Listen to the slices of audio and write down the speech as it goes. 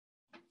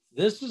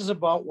This is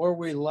about where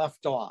we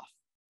left off,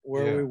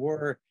 where we Yeah.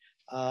 were.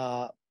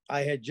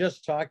 I had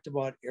just talked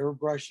about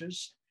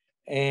airbrushes,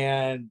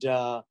 and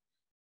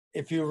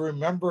if you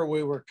remember,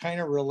 we were kind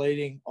of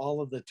relating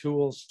all of the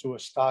tools to a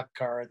stock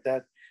car at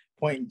that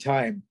point in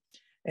time.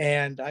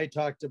 And I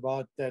talked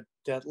about that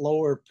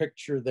lower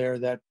picture there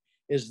that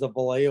is the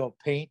Vallejo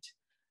paint.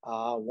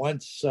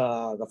 Once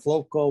the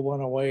Floco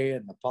went away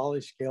and the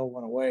polyscale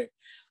went away,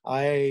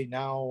 I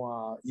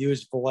now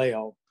use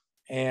Vallejo,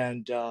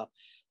 and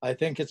I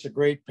think it's a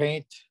great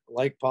paint,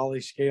 like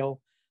polyscale.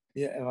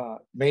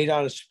 Made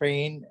out of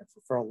Spain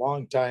for a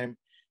long time.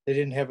 They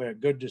didn't have a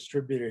good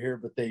distributor here,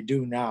 but they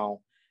do now,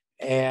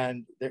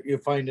 and you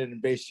find it in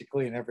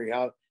basically in every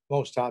house,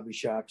 most hobby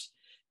shops.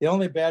 The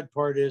only bad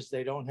part is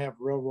they don't have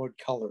railroad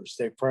colors.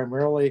 They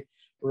primarily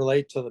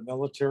relate to the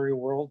military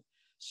world.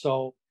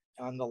 So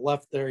on the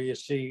left there, you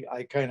see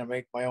I kind of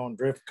make my own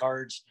drift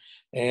cards,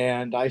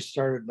 and I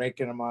started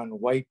making them on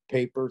white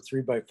paper,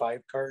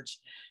 3x5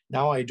 cards.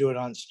 Now I do it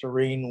on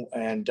styrene,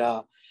 and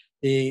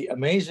the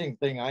amazing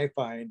thing I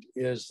find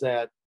is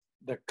that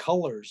the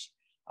colors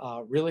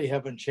really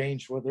haven't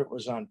changed, whether it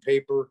was on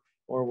paper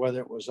or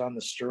whether it was on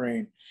the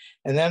styrene.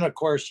 And then, of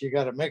course, you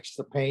got to mix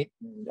the paint.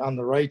 And on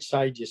the right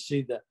side, you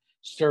see the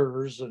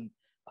stirrers, and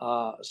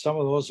some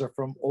of those are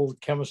from old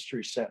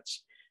chemistry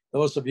sets.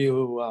 Those of you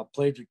who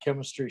played with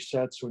chemistry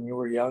sets when you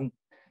were young,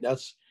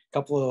 that's a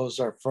couple of those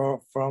are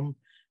from.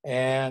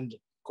 And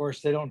of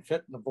course, they don't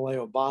fit in the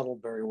Vallejo bottle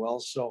very well.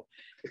 So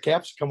the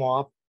caps come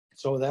off.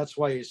 So that's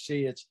why you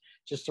see it's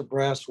just a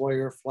brass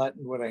wire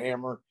flattened with a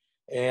hammer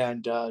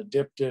and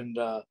dipped in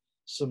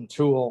some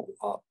tool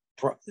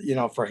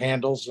for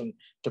handles and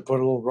to put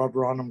a little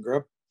rubber on them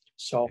grip.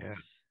 So Yeah.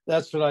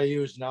 that's what I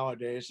use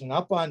nowadays. And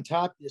up on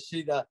top, you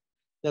see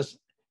this.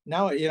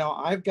 Now,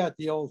 I've got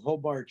the old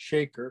Hobart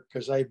shaker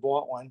because I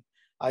bought one.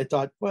 I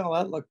thought, well,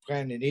 that looked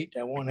kind of neat.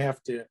 I won't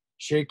have to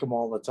shake them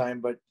all the time,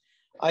 but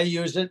I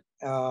use it.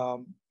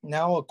 Now,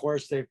 of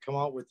course, they've come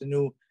out with the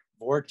new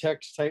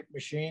Vortex type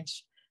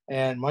machines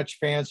and much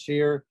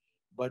fancier,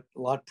 but a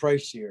lot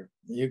pricier.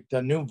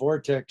 The new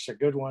Vortex, a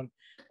good one,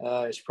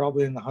 is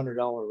probably in the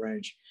 $100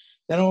 range.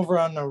 Then over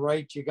on the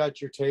right, you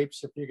got your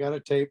tapes. If you got a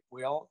tape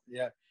wheel,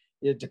 yeah,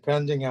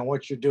 depending on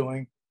what you're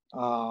doing.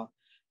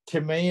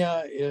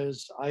 Tamiya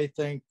is, I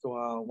think,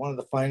 one of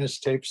the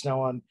finest tapes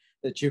now on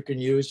that you can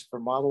use for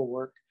model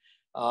work.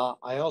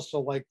 I also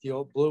like the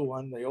old blue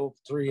one, the old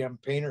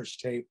 3M painter's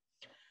tape.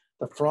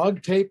 The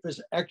frog tape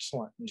is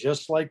excellent.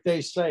 Just like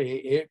they say,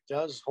 it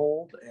does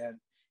hold, and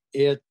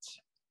it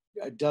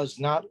does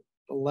not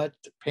let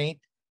paint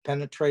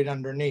penetrate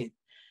underneath.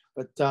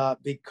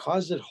 But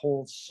because it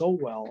holds so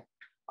well,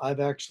 I've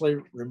actually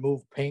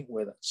removed paint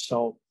with it.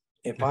 So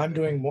if I'm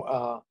doing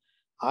more,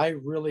 I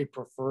really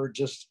prefer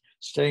just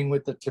staying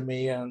with the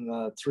Tamiya and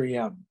the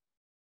 3M.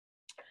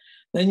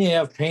 Then you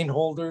have paint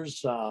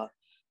holders. The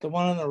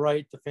one on the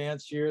right, the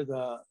fancier,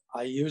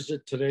 I use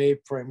it today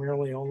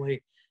primarily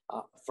only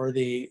for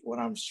the when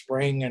I'm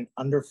spraying an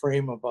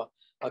underframe of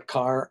a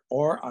car,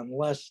 or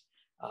unless,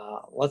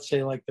 let's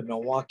say, like the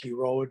Milwaukee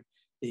Road,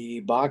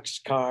 the box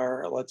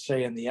car, let's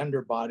say, and the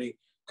underbody,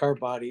 car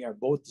body are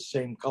both the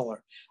same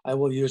color. I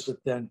will use it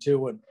then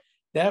too. And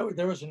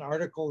there was an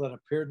article that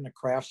appeared in the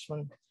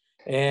Craftsman,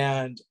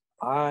 and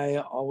I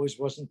always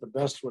wasn't the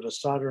best with a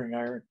soldering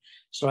iron,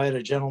 so I had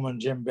a gentleman,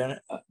 Joe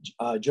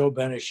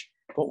Benish,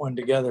 put one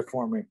together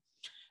for me.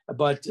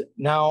 But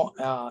now,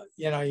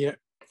 you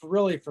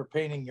really for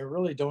painting, you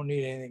really don't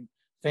need anything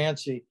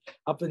fancy.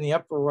 Up in the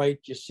upper right,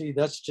 you see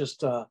that's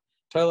just a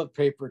toilet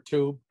paper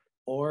tube,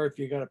 or if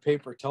you got a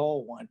paper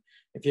towel one.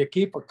 If you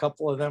keep a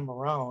couple of them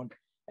around,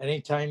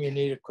 anytime you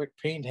need a quick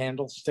paint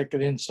handle, stick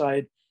it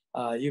inside.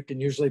 You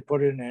can usually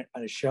put it in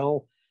a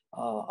shell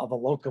of a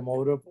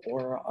locomotive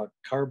or a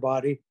car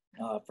body,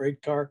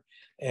 freight car,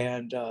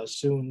 and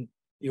soon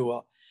you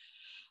will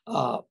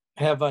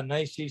have a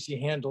nice, easy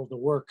handle to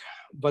work.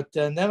 But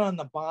then on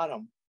the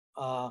bottom,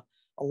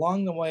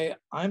 along the way,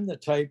 I'm the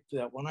type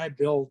that when I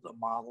build a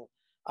model,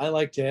 I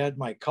like to add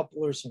my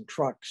couplers and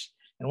trucks.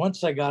 And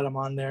once I got them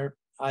on there,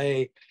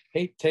 I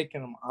hate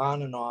taking them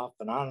on and off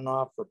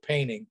for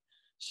painting.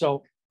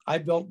 So I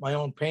built my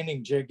own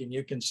painting jig, and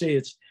you can see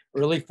it's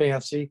really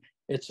fancy.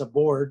 It's a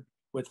board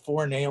with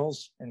 4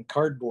 nails and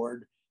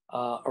cardboard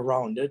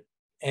around it.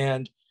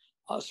 And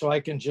so I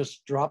can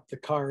just drop the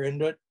car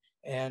into it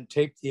and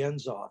tape the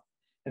ends off,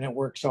 and it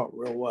works out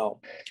real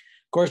well.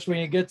 Of course, when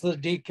you get to the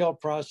decal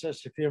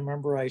process, if you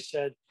remember, I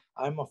said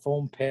I'm a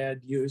foam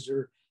pad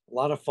user, a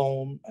lot of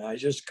foam. I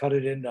just cut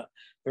it into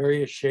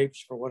various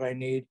shapes for what I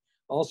need,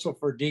 also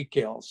for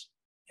decals.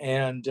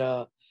 And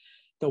the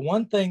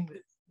one thing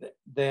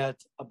that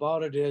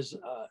about it is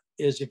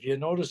if you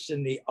notice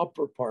in the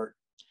upper part,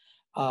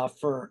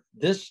 for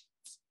this,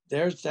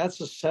 that's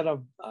a set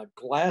of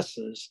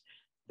glasses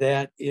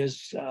that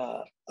is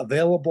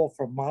available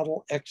for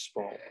Model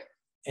Expo,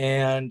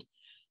 and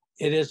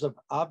it is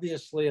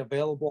obviously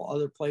available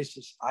other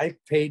places. I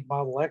paid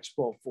Model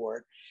Expo for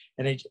it,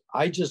 and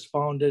I just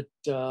found it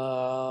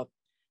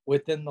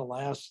within the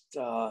last,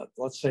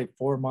 let's say,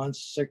 4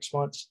 months, 6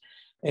 months.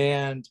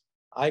 and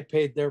I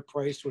paid their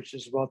price, which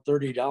is about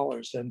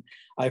 $30. And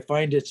I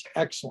find it's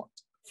excellent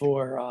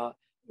for,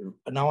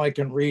 now I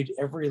can read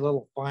every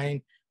little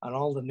fine on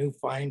all the new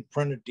fine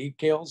printed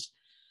decals.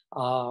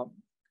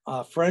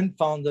 A friend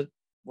found it,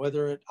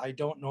 I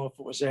don't know if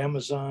it was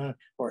Amazon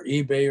or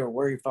eBay or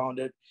where he found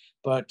it,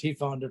 but he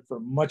found it for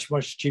much,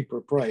 much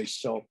cheaper price.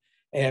 So,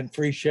 and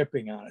free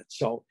shipping on it.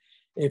 So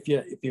if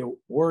you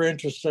were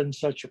interested in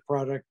such a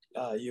product,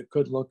 you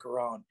could look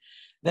around.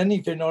 Then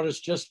if you notice,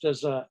 just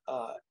as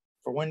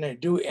for when they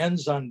do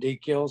ends on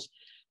decals,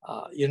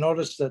 you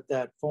notice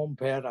that foam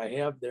pad I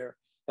have there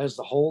has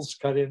the holes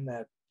cut in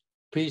that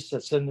piece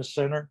that's in the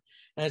center.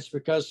 And it's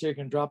because you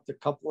can drop the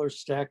coupler,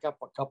 stack up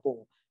a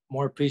couple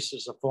more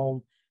pieces of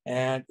foam,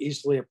 and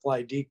easily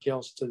apply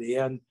decals to the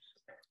end.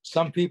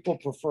 Some people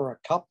prefer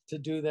a cup to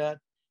do that.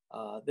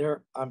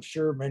 I'm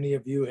sure many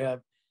of you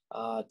have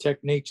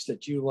techniques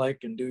that you like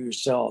and do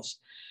yourselves.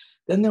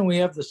 Then we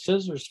have the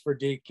scissors for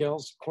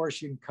decals. Of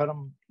course, you can cut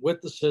them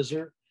with the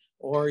scissor,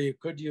 or you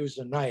could use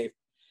a knife.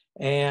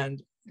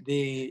 And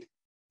the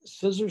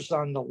scissors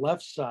on the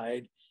left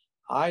side,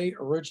 I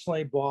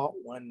originally bought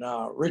when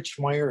Rich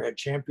Meyer had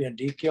Champion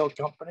Decal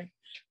Company.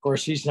 Of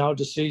course, he's now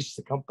deceased.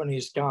 The company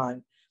is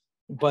gone.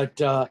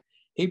 But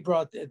he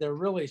brought, they're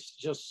really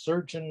just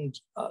surgeon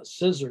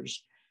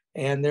scissors.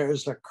 And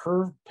there's a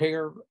curved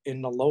pair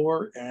in the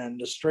lower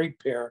and the straight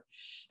pair.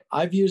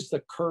 I've used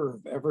the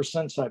curve ever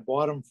since I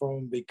bought them from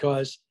him,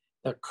 because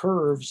the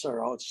curves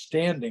are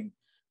outstanding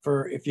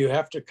for if you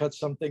have to cut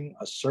something,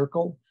 a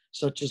circle,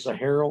 such as a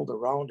herald, a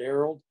round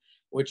herald,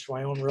 which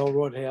my own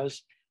railroad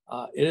has.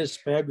 It is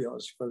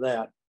fabulous for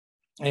that.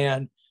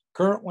 And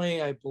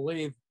currently, I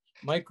believe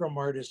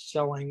Micromart is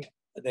selling,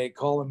 they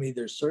call them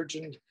either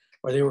surgeons,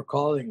 or they were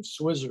calling them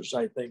Swizzers,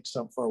 I think,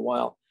 some for a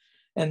while.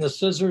 And the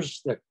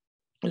scissors,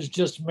 there's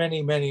just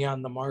many, many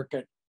on the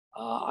market.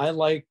 I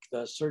like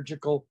the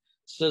surgical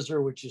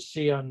scissor, which you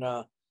see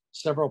on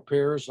several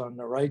pairs on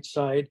the right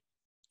side.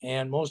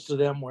 And most of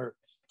them were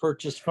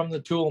purchased from the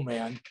tool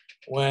man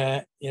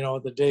when,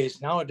 the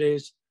days.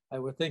 Nowadays, I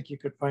would think you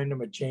could find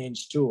them at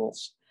Jane's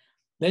Tools.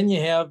 Then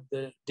you have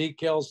the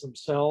decals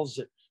themselves.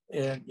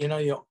 And,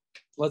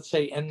 let's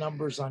say N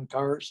numbers on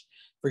cars.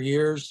 For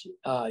years,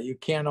 you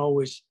can't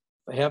always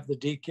have the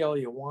decal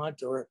you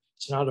want, or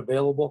it's not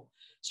available.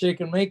 So you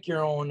can make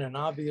your own. And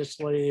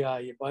obviously,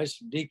 you buy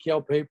some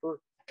decal paper.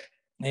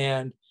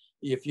 And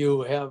if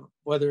you have,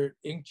 whether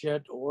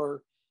inkjet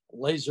or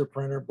laser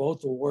printer,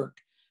 both will work.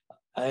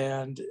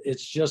 And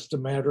it's just a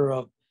matter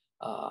of,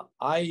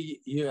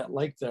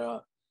 like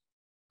the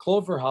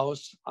Clover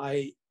House,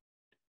 I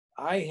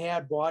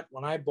had bought,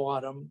 when I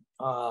bought them,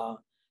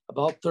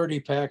 about 30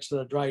 packs of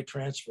the dry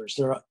transfers.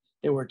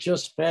 They were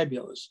just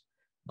fabulous.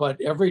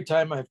 But every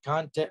time I've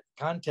contacted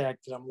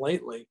them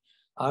lately,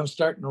 I'm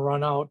starting to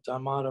run out.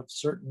 I'm out of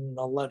certain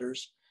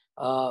letters.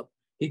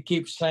 He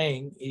keeps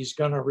saying he's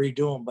going to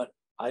redo them, but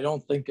I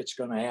don't think it's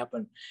going to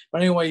happen.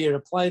 But anyway, you'd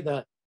apply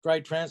the dry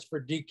transfer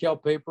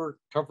decal paper,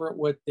 cover it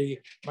with the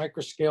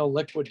microscale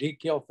liquid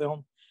decal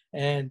film,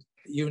 and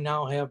you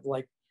now have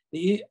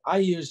I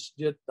used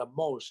it the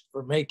most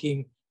for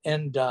making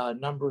end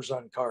numbers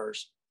on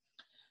cars.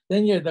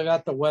 Then they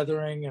got the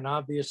weathering, and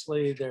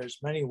obviously there's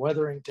many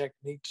weathering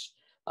techniques.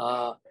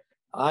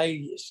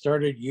 I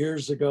started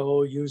years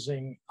ago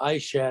using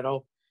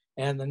eyeshadow,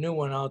 and the new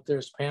one out there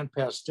is pan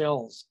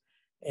pastels.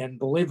 And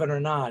believe it or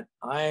not,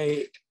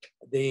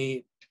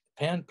 the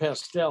pan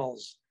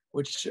pastels,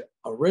 which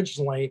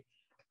originally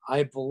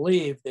I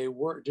believe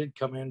did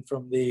come in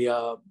from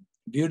the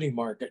beauty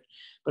market.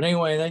 But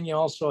anyway, then you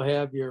also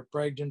have your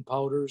Bragdon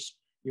powders,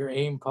 your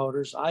AIM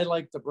powders. I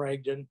like the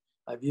Bragdon.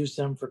 I've used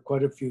them for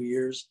quite a few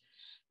years.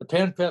 The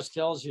pan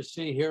pastels you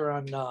see here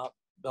on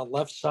the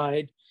left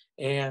side,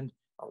 and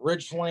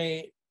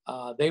originally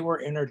they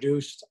were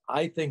introduced,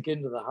 I think,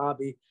 into the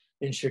hobby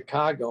in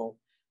Chicago.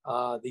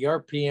 The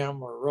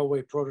RPM, or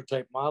Railway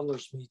Prototype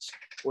Modelers meets,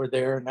 were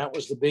there, and that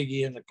was the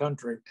biggie in the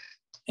country.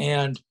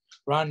 And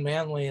Ron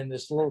Manley, in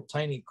this little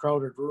tiny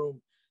crowded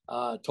room,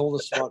 told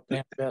us about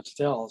pan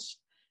pastels.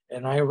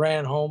 And I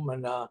ran home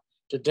and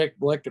to Dick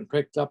Blick and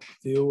picked up a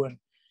few. And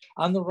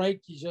on the right,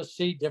 you just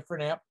see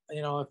different,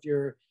 if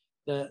you're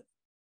the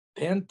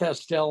pan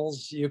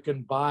pastels, you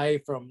can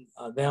buy from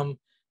them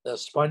the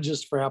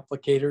sponges for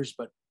applicators,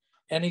 but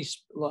any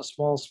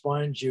small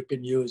sponge, you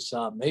can use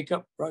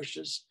makeup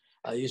brushes.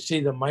 You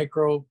see the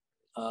micro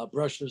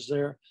brushes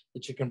there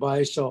that you can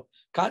buy. So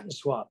cotton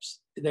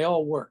swabs, they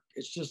all work.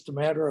 It's just a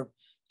matter of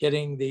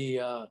getting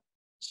the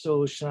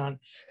solution on.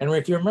 And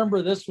if you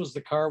remember, this was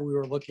the car we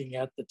were looking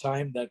at the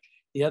time that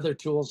the other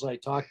tools I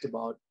talked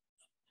about,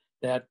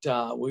 that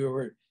we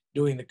were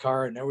doing the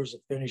car, and there was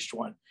a finished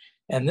one.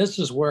 And this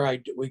is where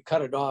we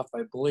cut it off,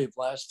 I believe,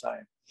 last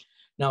time.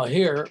 Now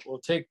here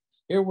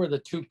were the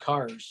two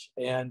cars,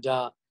 and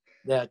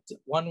that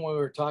one we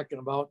were talking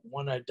about,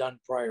 one I'd done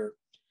prior.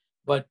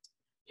 But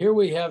here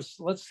we have,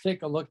 let's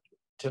take a look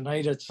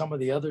tonight at some of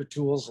the other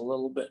tools a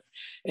little bit.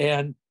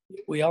 And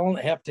we all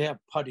have to have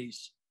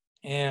putties.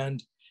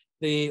 And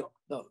the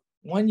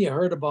one you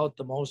heard about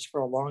the most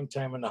for a long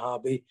time in the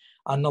hobby.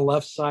 On the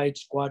left side,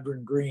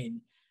 Squadron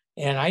Green.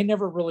 And I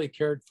never really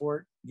cared for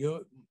it.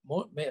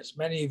 As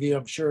many of you,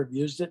 I'm sure, have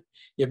used it.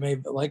 You may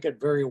like it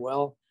very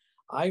well.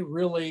 I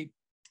really,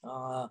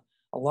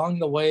 along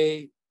the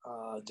way,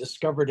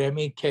 discovered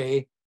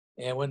MEK.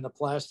 And when the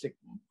plastic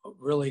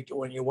really,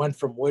 when you went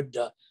from wood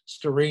to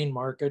styrene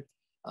market,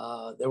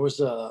 there was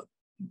a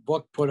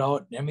book put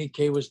out, and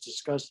MEK was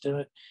discussed in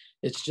it.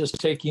 It's just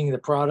taking the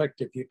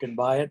product, if you can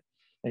buy it,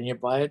 and you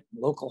buy it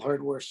local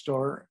hardware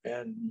store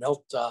and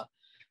melt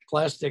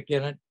plastic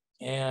in it.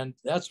 And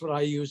that's what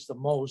I use the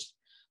most.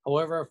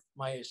 However,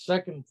 my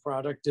second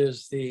product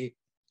is the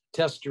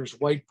Tester's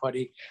White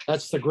Putty.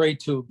 That's the gray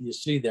tube you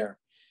see there.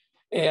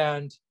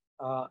 And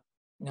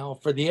now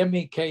for the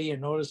MEK, you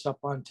notice up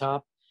on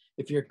top,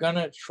 if you're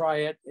gonna try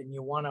it and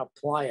you wanna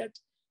apply it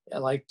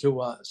like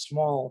to a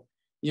small,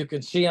 you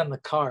can see on the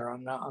car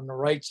on the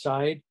right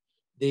side,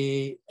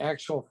 the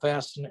actual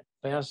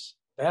fasteners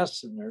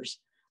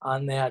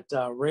on that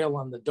rail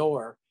on the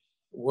door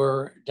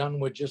were done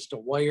with just a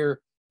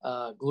wire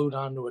glued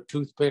onto a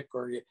toothpick,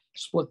 or you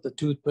split the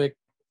toothpick,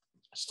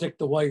 stick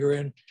the wire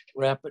in,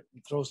 wrap it,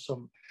 and throw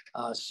some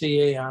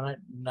CA on it,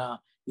 and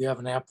you have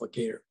an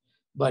applicator.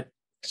 But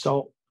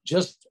so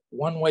just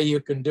one way you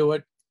can do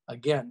it.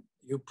 Again,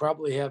 you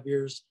probably have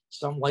yours,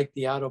 some like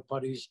the auto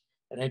putties,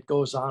 and it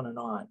goes on and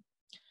on.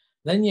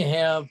 Then you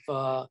have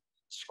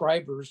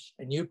scribers,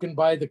 and you can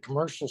buy the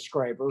commercial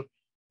scriber,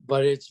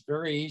 but it's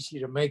very easy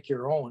to make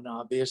your own,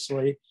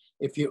 obviously.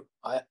 If you,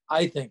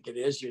 I think it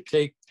is, you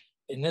take,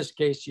 in this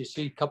case, you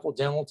see a couple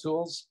dental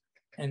tools,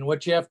 and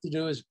what you have to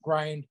do is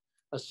grind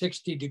a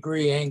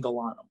 60-degree angle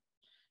on them.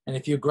 And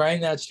if you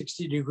grind that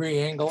 60-degree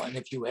angle, and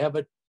if you have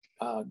it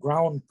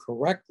ground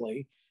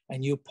correctly,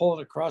 and you pull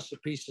it across a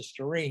piece of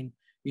styrene,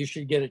 you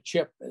should get a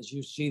chip, as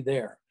you see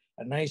there,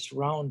 a nice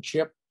round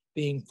chip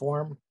being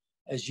formed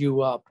as you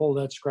pull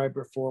that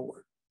scriber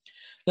forward.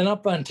 Then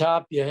up on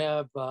top, you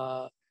have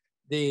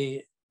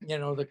the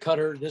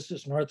cutter. This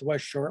is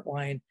Northwest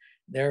Shortline.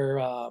 Their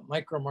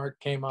Micromark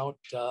came out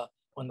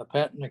when the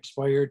patent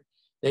expired.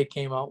 They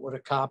came out with a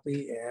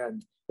copy,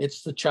 and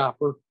it's the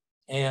chopper.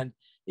 And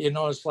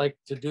it's like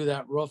to do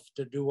that roof,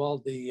 to do all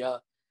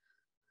the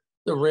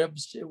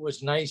ribs. It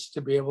was nice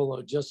to be able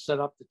to just set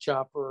up the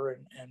chopper,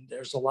 and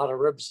there's a lot of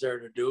ribs there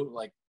to do,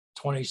 like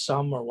 20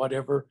 some or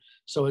whatever.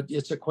 So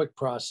it's a quick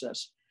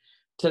process.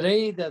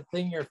 Today, the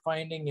thing you're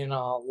finding in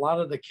a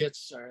lot of the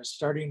kits are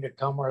starting to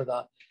come are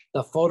the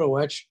photo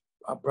etched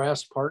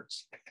brass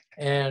parts.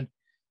 And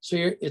so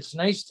it's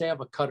nice to have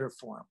a cutter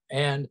for them.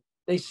 And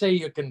they say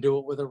you can do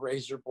it with a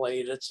razor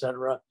blade,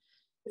 etc.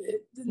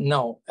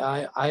 No,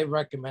 I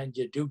recommend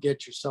you do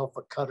get yourself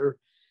a cutter.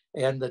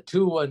 And the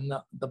two on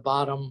the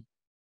bottom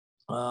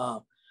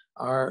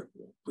are,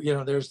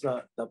 there's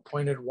the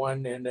pointed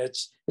one, and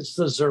it's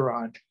the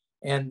Xuron.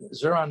 And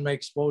Xuron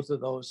makes both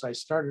of those. I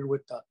started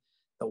with the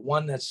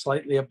one that's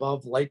slightly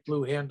above, light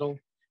blue handle,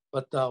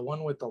 but the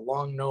one with the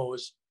long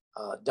nose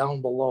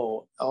down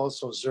below,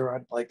 also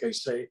Xuron, like I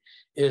say,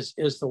 is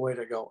the way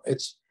to go.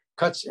 It's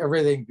cuts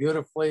everything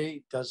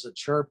beautifully, does it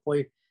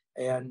sharply,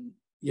 and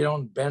you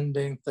don't bend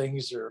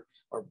things or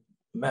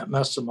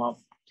mess them up.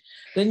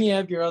 Then you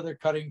have your other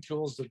cutting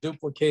tools, the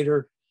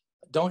duplicator.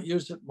 Don't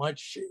use it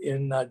much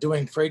in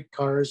doing freight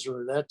cars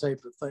or that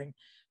type of thing,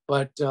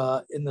 but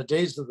in the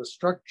days of the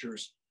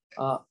structures,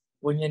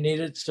 when you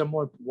needed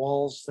similar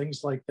walls,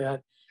 things like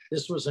that,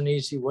 this was an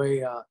easy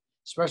way,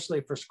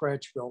 especially for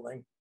scratch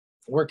building,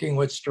 working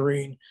with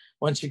styrene.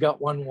 Once you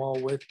got one wall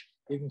width,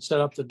 you can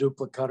set up the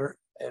duplicator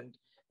and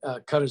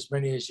cut as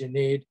many as you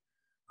need.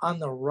 On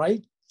the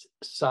right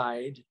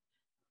side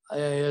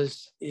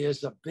is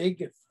a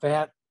big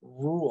fat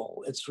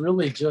rule. It's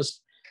really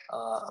just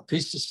a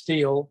piece of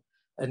steel,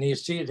 and you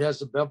see it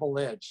has a bevel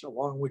edge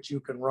along which you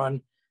can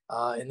run.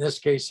 In this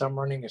case, I'm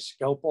running a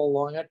scalpel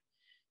along it.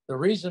 The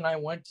reason I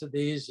went to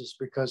these is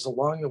because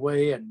along the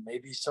way, and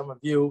maybe some of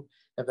you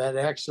have had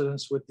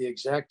accidents with the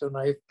X-Acto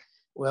knife.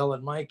 Well,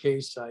 in my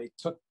case, I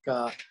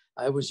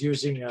was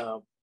using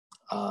a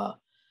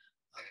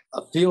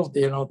field,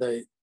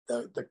 the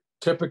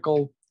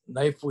typical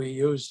knife we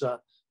use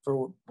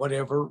for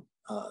whatever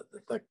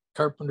the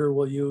carpenter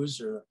will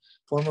use or the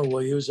plumber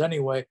will use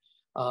anyway.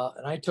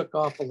 And I took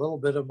off a little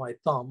bit of my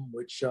thumb,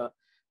 which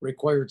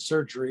required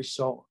surgery.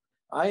 So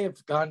I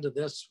have gone to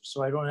this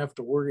so I don't have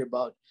to worry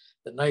about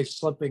the knife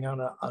slipping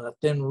on a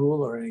thin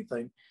rule or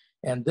anything.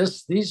 And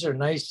these are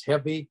nice,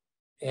 heavy,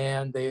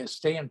 and they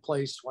stay in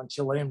place once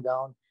you lay them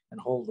down and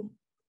hold them.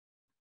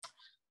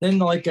 Then,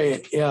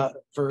 get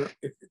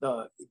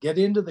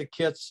into the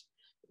kits,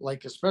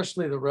 like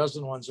especially the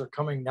resin ones are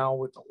coming now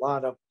with a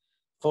lot of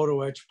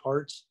photo etch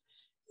parts.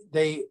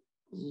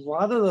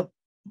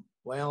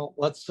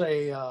 Let's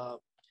say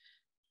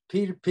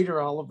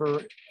Peter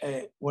Oliver,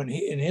 when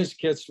he in his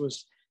kits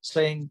was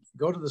saying,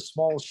 go to the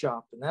small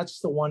shop, and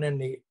that's the one in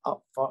the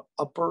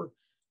upper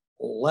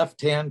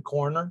left-hand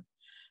corner.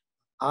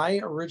 I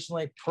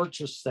originally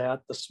purchased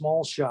the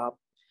small shop,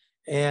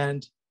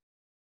 and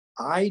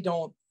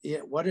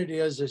what it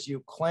is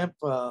you clamp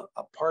a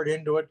part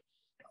into it,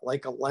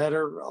 like a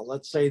ladder,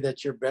 let's say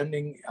that you're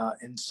bending,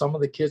 in some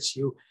of the kits,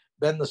 you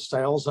bend the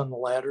stiles on the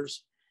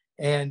ladders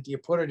and you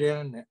put it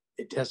in,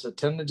 it has a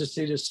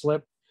tendency to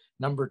slip.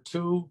 Number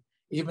two,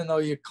 even though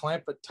you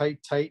clamp it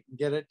tight and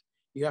get it,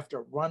 you have to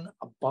run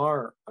a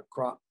bar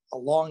across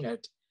along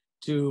it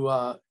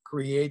to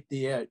create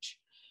the edge.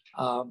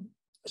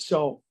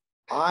 So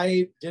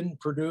I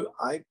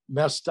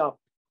messed up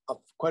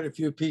quite a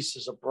few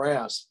pieces of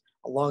brass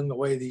along the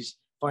way, these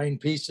fine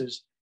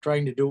pieces,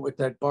 trying to do it with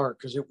that bar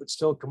because it would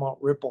still come out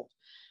rippled.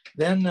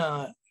 Then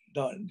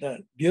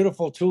the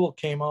beautiful tool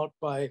came out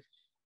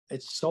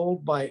it's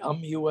sold by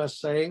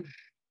USA.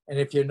 And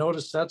if you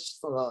notice, that's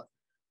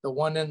the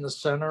one in the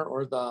center,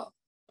 or the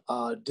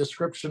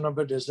description of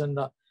it is in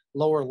the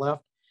lower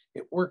left.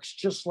 It works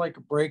just like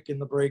a brake in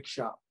the brake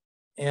shop.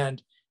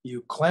 And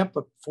you clamp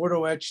a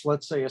photo etch,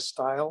 let's say a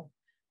style.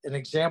 An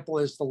example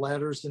is the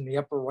ladders in the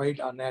upper right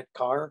on that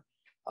car.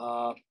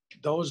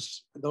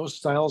 Those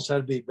styles had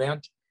to be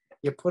bent.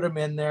 You put them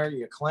in there,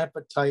 you clamp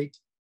it tight,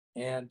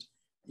 and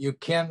you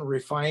can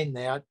refine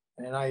that.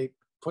 And I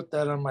put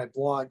that on my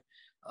blog.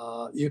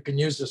 You can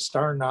use a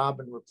star knob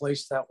and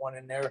replace that one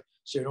in there,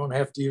 so you don't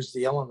have to use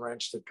the Allen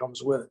wrench that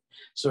comes with it.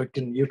 So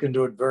you can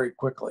do it very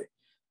quickly.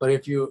 But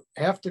if you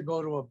have to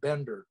go to a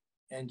bender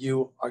and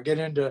you are get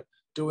into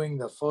doing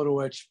the photo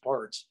etch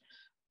parts,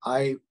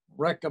 I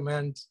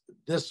recommend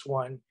this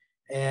one,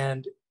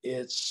 and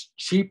it's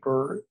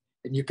cheaper,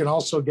 and you can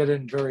also get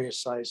it in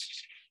various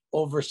sizes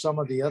over some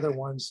of the other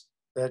ones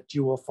that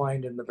you will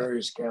find in the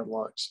various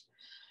catalogs.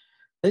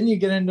 Then you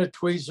get into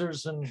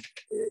tweezers, and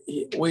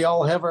we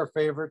all have our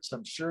favorites.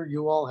 I'm sure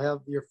you all have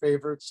your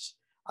favorites.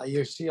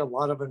 You see a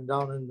lot of them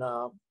down in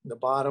the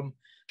bottom.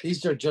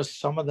 These are just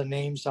some of the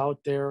names out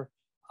there.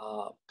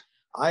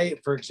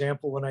 For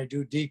example, when I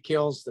do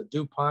decals, the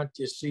DuPont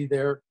you see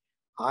there,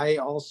 I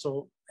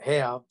also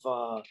have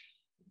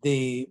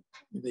the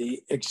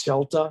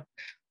Excelta.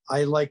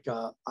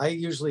 I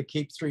usually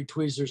keep 3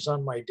 tweezers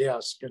on my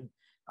desk, and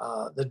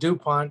the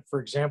DuPont, for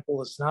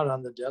example, is not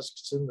on the desk,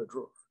 it's in the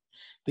drawer,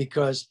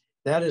 because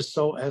that has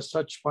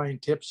such fine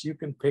tips, you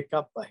can pick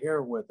up a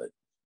hair with it,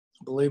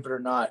 believe it or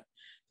not.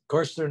 Of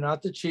course, they're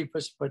not the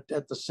cheapest, but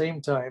at the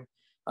same time,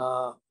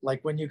 like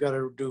when you got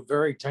to do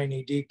very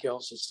tiny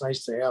decals, it's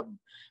nice to have them.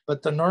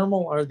 But the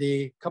normal are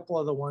the couple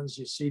of the ones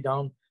you see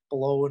down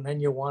below, and then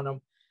you want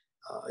them,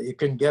 you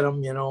can get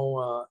them,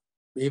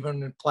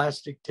 even in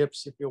plastic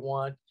tips if you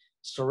want,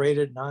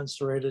 serrated,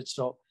 non-serrated.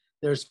 So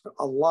there's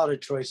a lot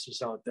of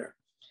choices out there.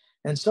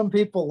 And some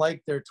people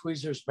like their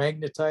tweezers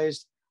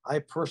magnetized. I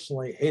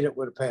personally hate it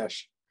with a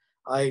passion.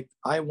 I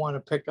want to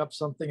pick up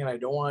something and I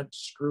don't want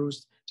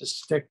screws to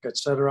stick,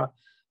 etc.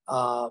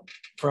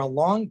 For a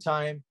long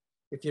time,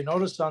 if you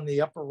notice on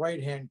the upper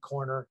right-hand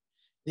corner,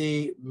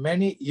 you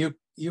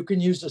can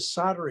use a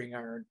soldering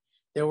iron.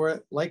 They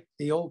were like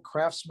the old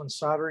Craftsman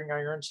soldering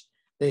irons.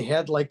 They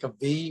had like a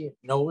V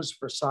nose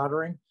for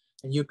soldering,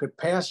 and you could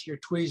pass your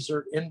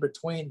tweezer in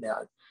between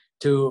that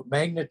to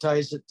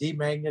magnetize it,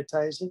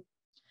 demagnetize it.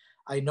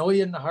 I know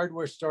in the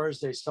hardware stores,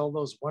 they sell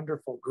those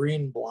wonderful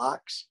green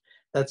blocks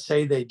that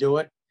say they do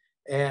it.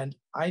 And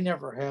I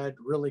never had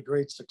really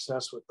great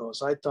success with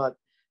those. I thought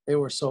they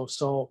were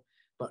so,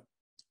 but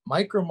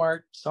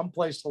Micromart,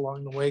 someplace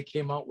along the way,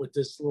 came out with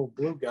this little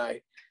blue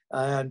guy.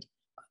 And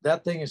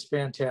that thing is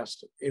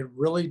fantastic. It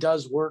really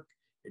does work.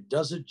 It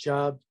does its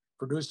job,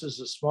 produces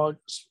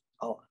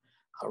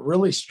a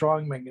really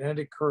strong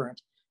magnetic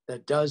current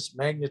that does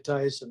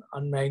magnetize and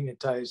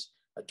unmagnetize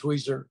a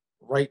tweezer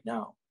right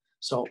now.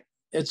 So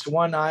it's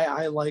one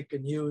I like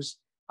and use.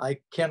 I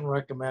can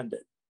recommend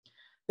it.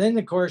 Then,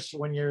 of course,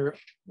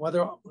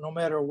 no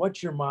matter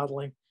what you're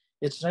modeling,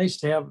 it's nice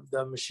to have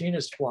the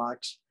machinist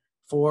blocks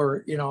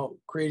for,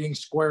 creating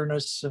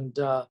squareness. And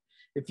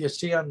if you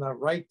see on the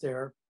right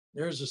there,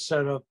 there's a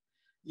set of,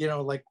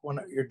 like when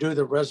you do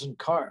the resin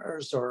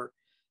cars, or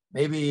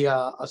maybe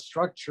a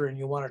structure and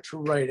you want a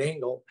true right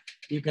angle,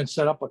 you can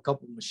set up a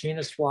couple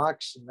machinist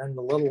blocks and then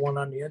the little one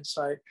on the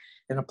inside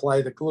and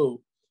apply the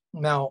glue.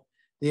 Now,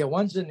 the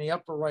ones in the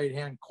upper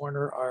right-hand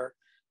corner are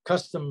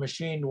custom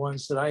machined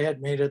ones that I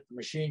had made at the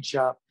machine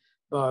shop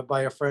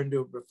by a friend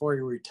who, before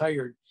he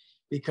retired,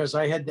 because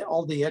I had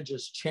all the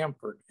edges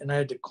chamfered and I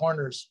had the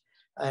corners,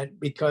 and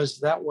because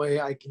that way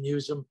I can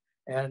use them.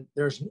 And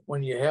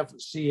when you have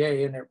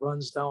CA and it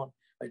runs down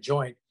a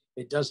joint,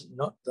 it doesn't,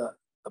 the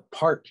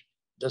part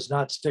does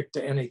not stick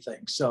to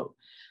anything. So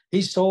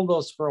he sold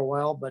those for a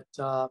while, but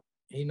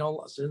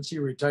since he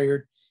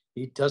retired,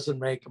 he doesn't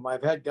make them.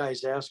 I've had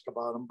guys ask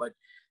about them, but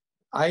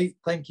I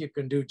think you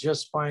can do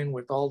just fine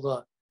with all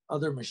the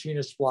other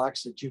machinist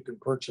blocks that you can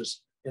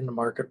purchase in the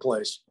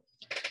marketplace.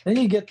 Then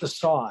you get the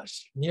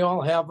saws. You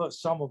all have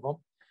some of them.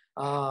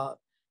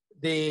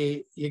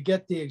 You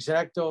get the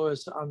X-Acto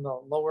is on the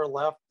lower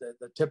left,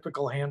 the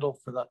typical handle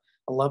for the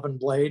 11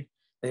 blade.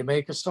 They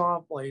make a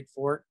saw blade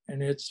for it,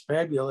 and it's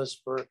fabulous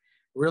for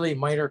really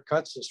minor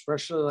cuts,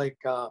 especially like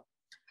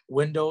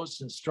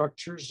windows and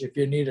structures. If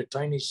you need a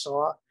tiny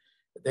saw,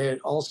 it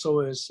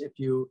also is if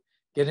you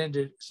get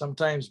into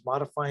sometimes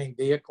modifying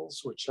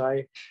vehicles, which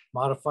I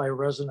modify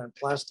resin and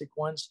plastic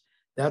ones.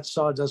 That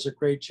saw does a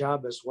great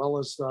job, as well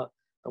as the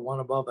one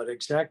above it.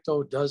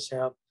 X-Acto does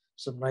have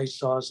some nice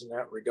saws in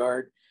that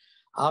regard.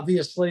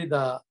 Obviously,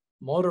 the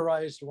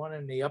motorized one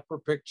in the upper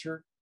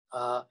picture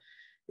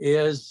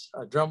is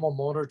a Dremel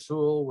motor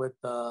tool with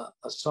a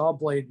saw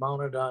blade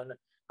mounted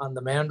on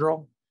the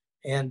mandrel.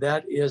 And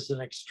that is an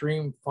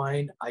extreme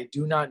find. I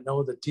do not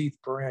know the teeth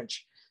per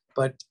inch,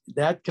 but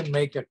that can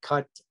make a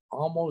cut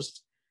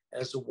almost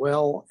as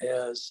well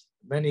as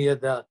many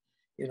of the,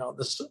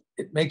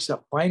 it makes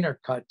a finer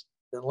cut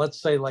than, let's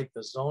say, like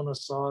the Zona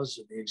saws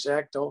or the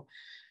X-Acto.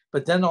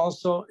 But then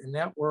also in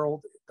that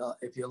world,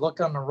 if you look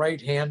on the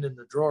right hand in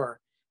the drawer,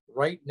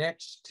 right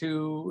next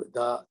to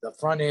the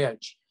front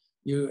edge,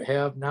 you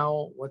have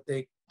now what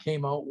they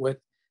came out with,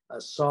 a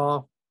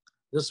saw.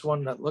 This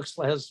one that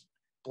has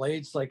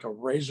blades like a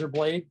razor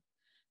blade,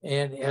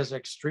 and it has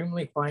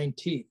extremely fine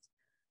teeth.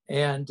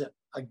 And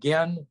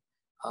again,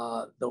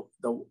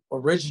 the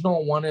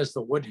original one is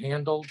the wood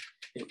handled.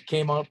 It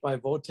came out by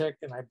Votech,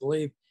 and I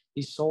believe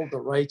he sold the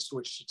rights,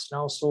 which it's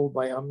now sold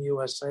by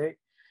USA.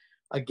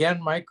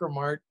 Again,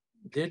 Micromart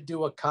did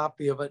do a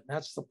copy of it, and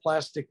that's the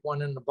plastic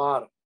one in the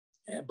bottom.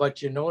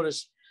 But you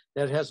notice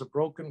that it has a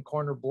broken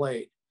corner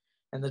blade.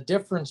 And the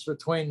difference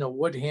between the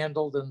wood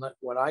handled and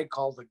what I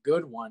call the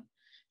good one,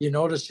 you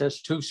notice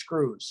has 2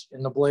 screws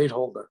in the blade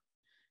holder.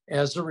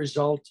 As a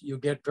result, you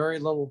get very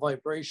little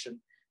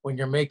vibration when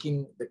you're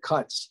making the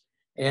cuts.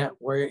 And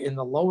where in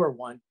the lower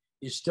one,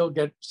 you still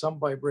get some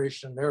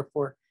vibration,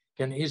 therefore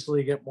can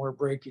easily get more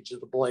breakage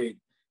of the blade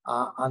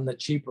on the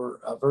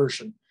cheaper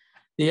version.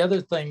 The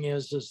other thing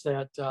is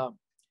that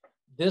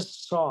this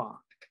saw,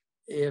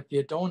 if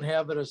you don't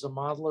have it as a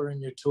modeler in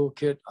your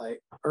toolkit, I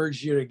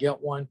urge you to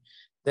get one.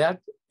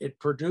 That it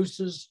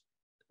produces,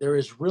 there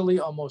is really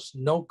almost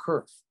no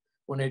kerf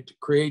when it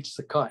creates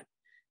the cut.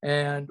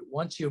 And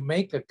once you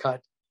make a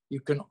cut,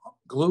 you can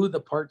glue the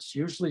parts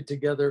usually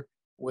together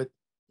with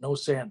no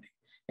sanding.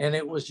 And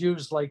it was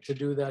used like to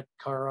do that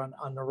car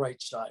on the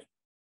right side.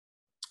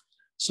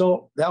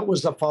 So that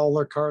was the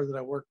Fowler car that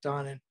I worked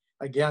on. And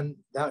again,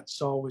 that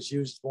saw was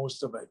used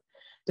most of it.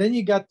 Then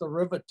you got the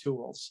rivet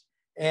tools.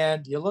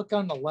 And you look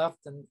on the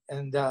left,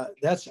 and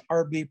that's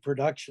RB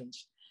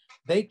Productions.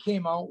 They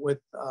came out with,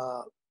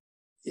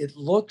 it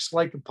looks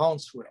like a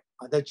pounce wheel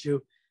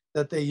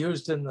that they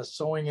used in the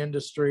sewing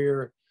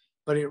industry,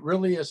 but it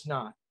really is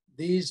not.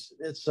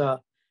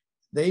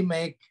 They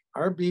make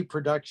RB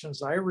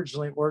Productions. I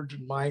originally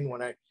ordered mine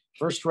when I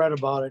first read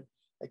about it.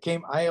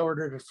 I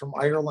ordered it from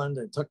Ireland.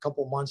 It took a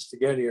couple months to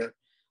get here.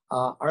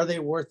 Are they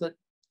worth it?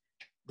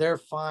 They're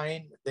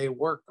fine. They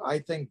work, I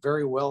think,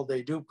 very well.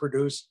 They do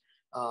produce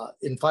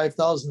in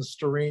 5,000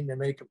 styrene. They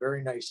make a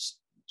very nice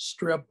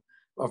strip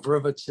of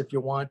rivets if you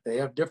want. They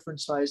have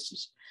different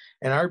sizes.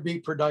 And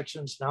RB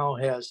Productions now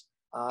has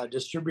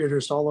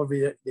distributors all over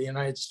the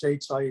United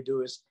States. All you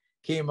do is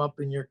key them up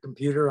in your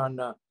computer on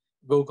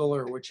Google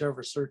or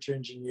whichever search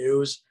engine you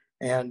use,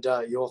 and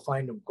you'll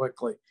find them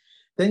quickly.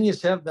 Then you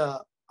have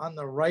on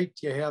the right,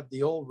 you have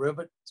the old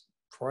rivet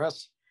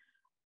press.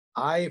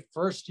 I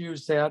first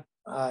used that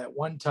at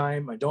one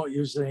time. I don't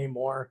use it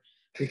anymore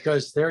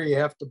because there you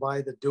have to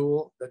buy the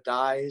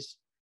dies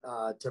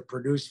to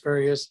produce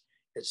various.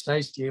 It's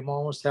nice. You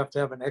almost have to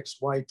have an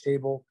XY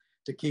table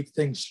to keep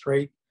things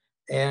straight.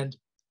 And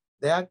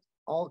that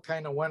all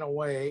kind of went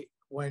away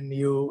when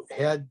you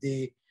had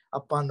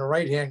up on the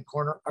right-hand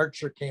corner,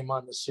 Archer came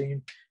on the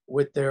scene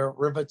with their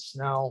rivets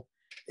now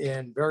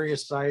in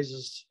various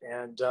sizes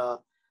and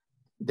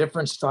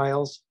different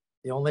styles.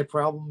 The only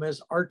problem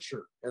is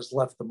Archer has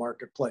left the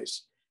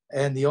marketplace.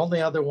 And the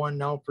only other one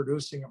now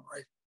producing them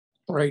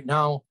right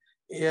now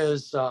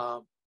is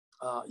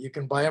you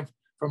can buy them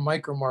from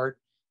Micromart.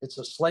 It's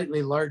a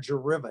slightly larger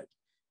rivet,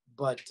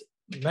 but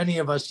many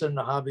of us in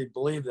the hobby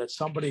believe that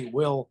somebody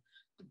will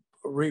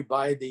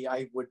rebuy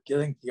I would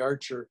think the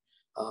Archer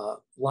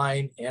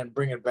line and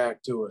bring it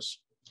back to us.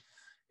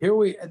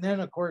 And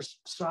then of course,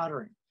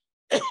 soldering.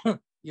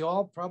 You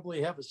all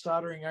probably have a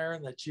soldering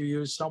iron that you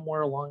use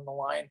somewhere along the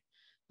line.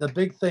 The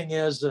big thing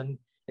is, and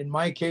in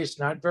my case,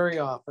 not very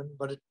often,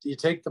 but you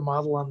take the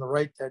model on the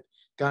right, that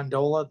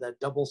gondola, that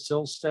double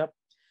sill step.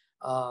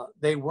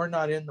 They were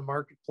not in the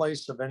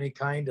marketplace of any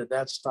kind of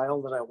that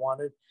style that I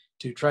wanted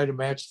to try to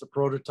match the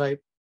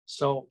prototype.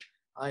 So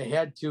I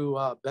had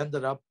to bend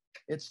it up.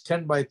 It's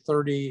 10 by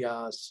 30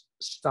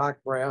 stock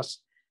brass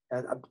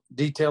at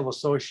Detail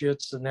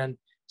Associates, and then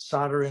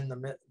solder in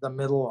the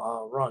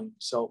middle rung.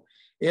 So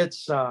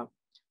it's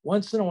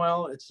once in a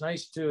while, it's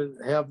nice to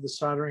have the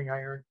soldering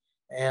iron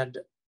and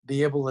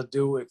be able to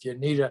do if you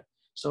need it.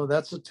 So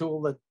that's a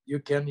tool that you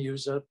can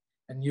use it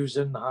and use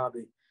in the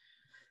hobby.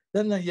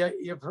 Then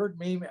you've heard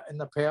me in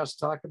the past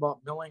talk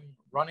about milling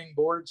running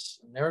boards,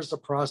 and there's the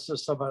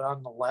process of it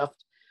on the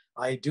left.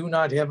 I do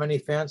not have any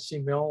fancy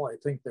mill. I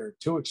think they're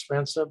too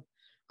expensive.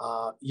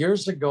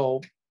 Years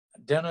ago,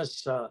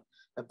 Dennis, I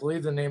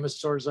believe the name is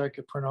Stores I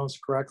could pronounce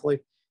correctly.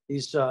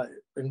 He's, I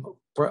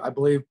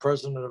believe,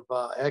 president of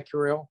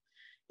Accurail.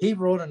 he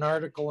wrote an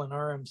article in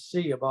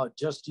RMC about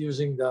just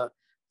using the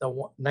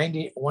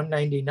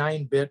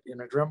 199 bit in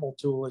a Dremel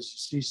tool, as you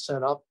see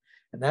set up,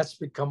 and that's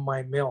become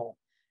my mill.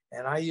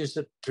 And I use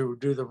it to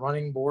do the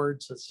running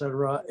boards,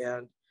 etc.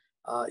 And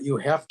you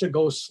have to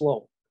go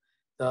slow.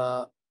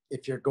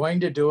 If you're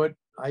going to do it,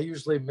 I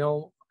usually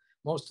mill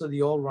most of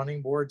the old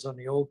running boards on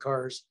the old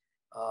cars.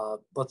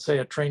 Let's say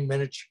a train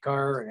miniature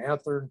car, an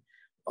Athearn,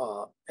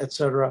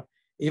 etc.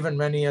 Even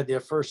many of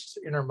the first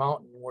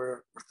Intermountain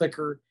were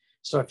thicker.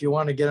 So if you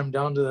want to get them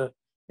down to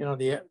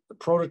the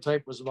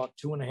prototype was about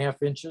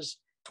 2.5 inches,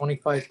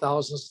 25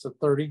 thousandths to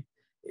 30.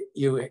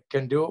 You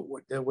can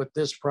do it with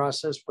this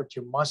process, but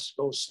you must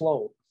go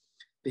slow,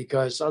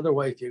 because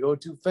otherwise, if you go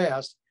too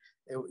fast,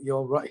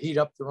 you'll heat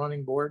up the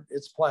running board.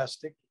 It's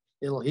plastic.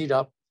 It'll heat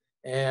up,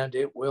 and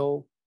it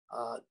will,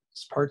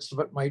 parts of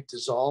it might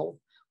dissolve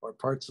or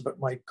parts of it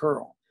might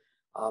curl.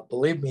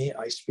 Believe me,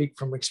 I speak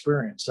from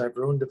experience. I've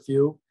ruined a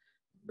few,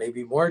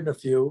 maybe more than a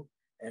few,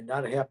 and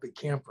not a happy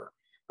camper.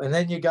 And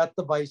then you got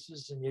the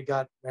vices, and you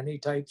got many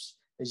types,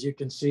 as you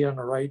can see on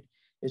the right.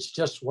 It's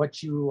just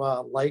what you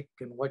like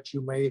and what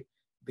you may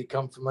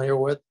become familiar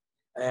with.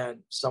 And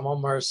some of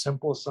them are as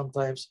simple,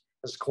 sometimes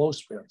as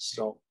clothespins.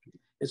 So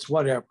it's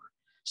whatever.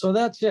 So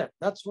that's it.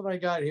 That's what I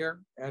got here.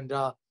 And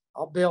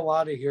I'll bail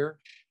out of here.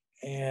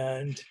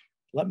 And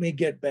let me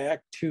get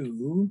back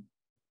to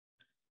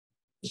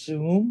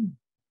Zoom,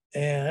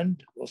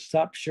 and we'll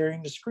stop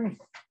sharing the screen.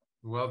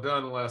 Well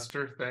done,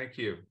 Lester. Thank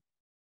you.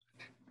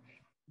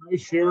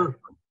 Can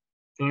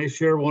I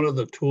share one of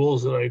the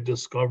tools that I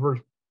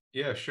discovered?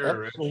 Yeah,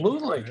 sure.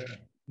 Absolutely.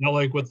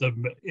 Like with the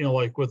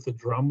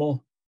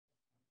Dremel.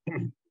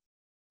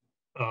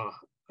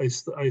 I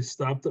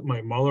stopped at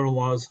my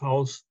mother-in-law's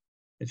house,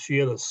 and she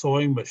had a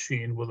sewing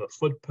machine with a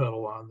foot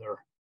pedal on there.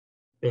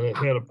 And it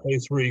had a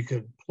place where you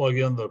could plug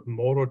in the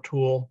motor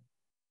tool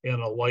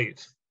and a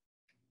light.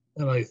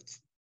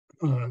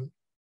 And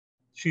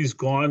she's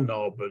gone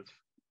now, but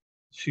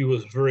she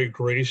was very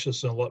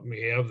gracious and let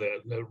me have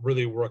that. And it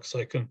really works.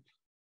 I could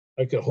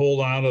hold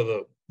on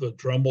to the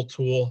Dremel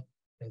tool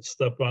and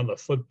step on the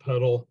foot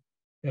pedal,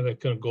 and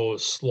it can go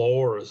as slow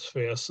or as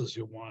fast as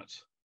you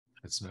want.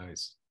 That's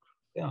nice.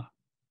 Yeah,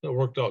 it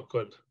worked out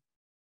good.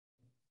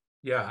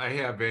 Yeah, I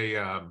have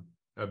a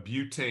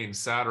butane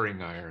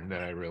soldering iron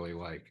that I really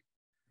like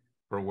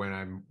for when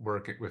I'm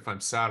working. If I'm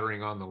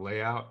soldering on the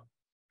layout,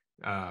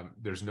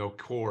 there's no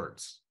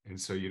cords, and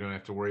so you don't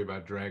have to worry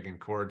about dragging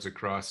cords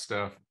across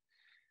stuff.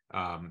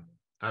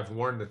 I've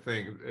worn the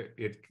thing.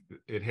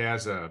 It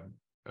has a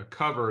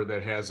cover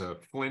that has a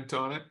flint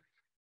on it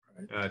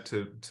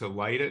to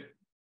light it,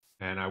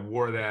 and I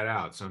wore that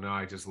out. So now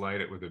I just light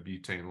it with a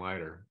butane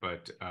lighter.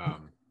 But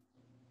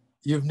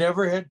you've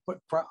never had,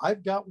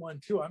 I've got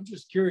one too. I'm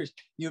just curious.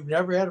 You've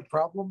never had a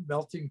problem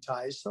melting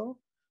ties though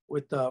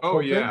with the oh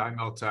propane? Yeah, I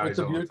melt ties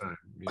all the time.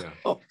 Yeah.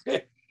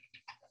 Okay.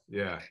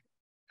 Yeah,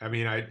 I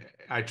mean,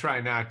 I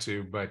try not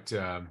to, but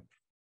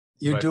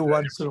you do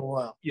once in a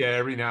while. Yeah,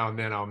 every now and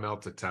then I'll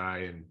melt a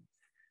tie, and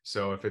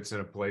so if it's in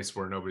a place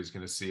where nobody's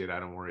going to see it, I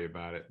don't worry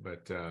about it.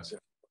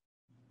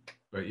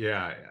 But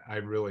yeah, I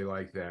really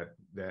like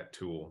that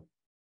tool.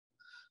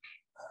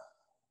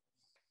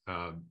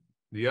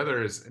 The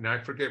other is, and I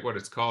forget what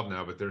it's called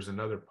now, but there's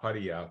another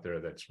putty out there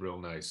that's real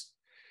nice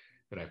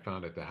that I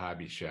found at the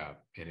hobby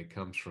shop, and it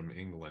comes from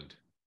England.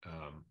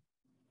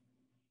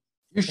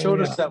 You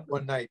showed us that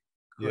one night.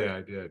 Great. Yeah,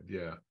 I did.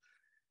 Yeah,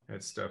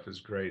 that stuff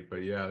is great. But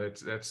yeah,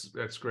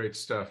 that's great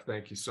stuff.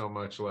 Thank you so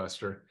much,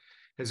 Lester.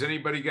 Has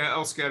anybody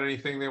else got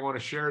anything they want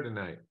to share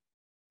tonight?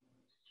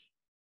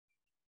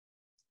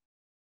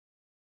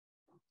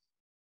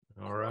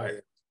 All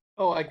right.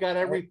 Oh, I got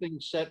everything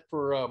set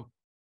for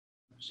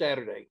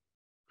Saturday.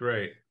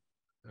 Great.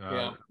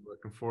 Yeah.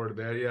 Looking forward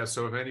to that. Yeah.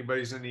 So if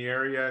anybody's in the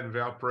area in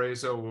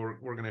Valparaiso,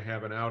 we're going to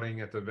have an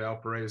outing at the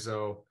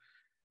Valparaiso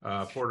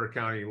Porter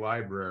County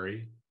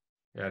Library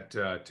at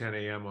 10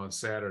 a.m. on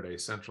Saturday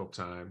Central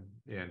Time,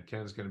 and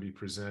Ken's going to be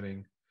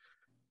presenting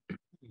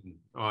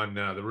on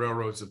the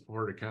railroads of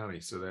Porter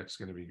County. So that's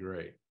going to be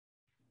great.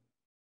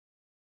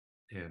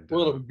 And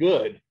well, it'll be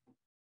good.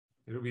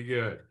 It'll be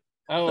good.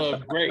 Oh,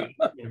 great.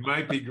 It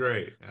might be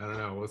great. I don't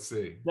know. We'll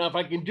see. Now, if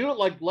I can do it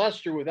like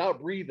Lester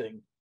without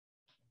breathing,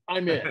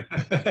 I'm in.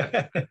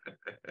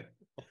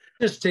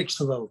 Just takes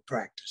a little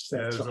practice.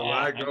 There's a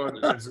lot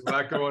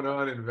going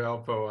on in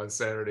Valpo on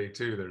Saturday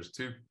too. There's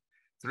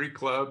 3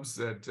 clubs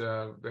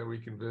that we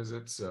can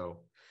visit. So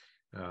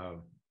we're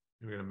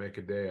going to make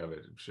a day of it.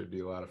 It should be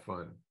a lot of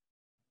fun.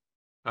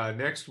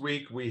 Next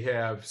week we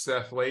have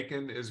Seth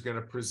Lakin is going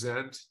to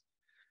present,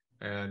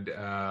 and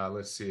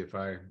let's see if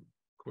I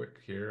quick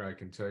here. I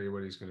can tell you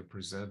what he's going to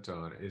present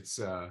on. It's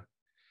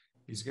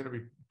he's going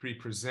to be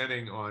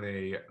presenting on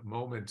a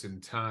moment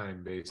in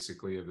time,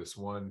 basically, of this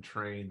one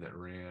train that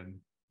ran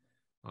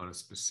on a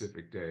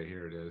specific day.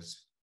 Here it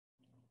is.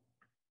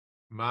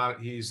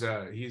 He's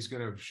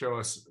going to show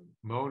us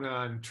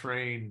Monon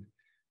train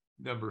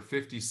number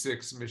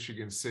 56,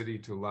 Michigan City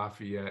to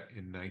Lafayette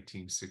in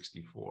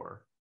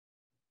 1964.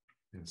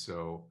 And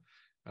so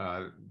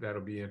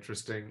That'll be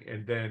interesting.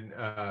 And then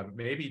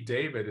maybe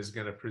David is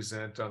going to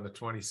present on the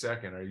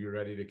 22nd. Are you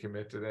ready to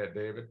commit to that,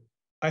 David?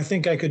 I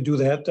think I could do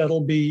that.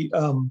 That'll be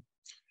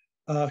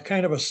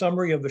kind of a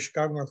summary of the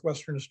Chicago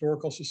Northwestern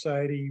Historical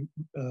Society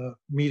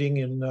meeting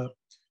in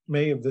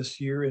May of this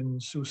year in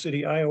Sioux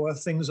City, Iowa.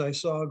 Things I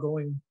saw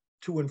going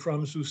to and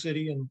from Sioux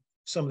City and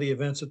some of the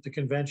events at the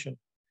convention.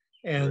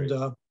 And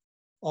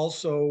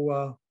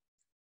also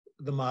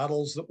the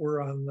models that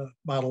were on the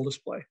model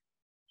display.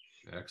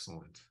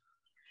 Excellent.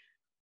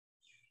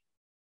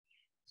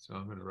 So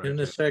I'm going to write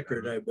Dennis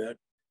Eckert, I bet.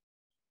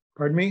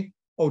 Pardon me?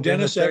 Oh,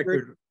 Dennis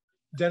Eckert.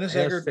 Dennis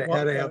Eckert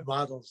had to have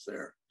models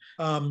there.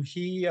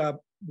 He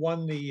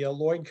won the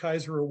Lloyd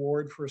Kaiser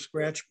Award for a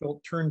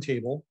scratch-built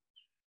turntable.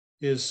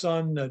 His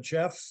son,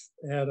 Jeff,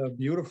 had a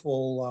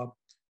beautiful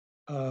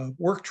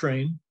work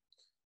train.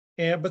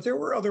 But there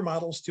were other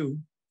models too.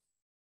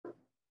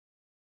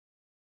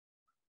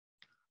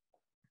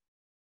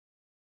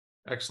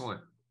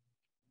 Excellent.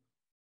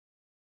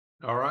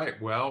 All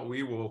right. Well,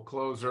 we will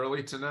close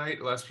early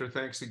tonight. Lester,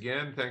 thanks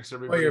again. Thanks,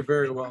 everybody. Oh, you're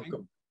very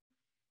welcome.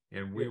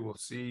 And we will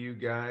see you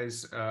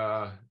guys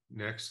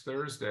next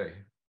Thursday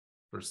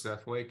for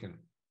Seth Waken.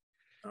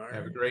 All right.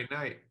 Have a great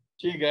night.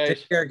 See you guys.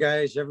 Take care,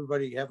 guys.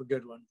 Everybody have a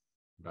good one.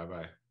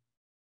 Bye-bye.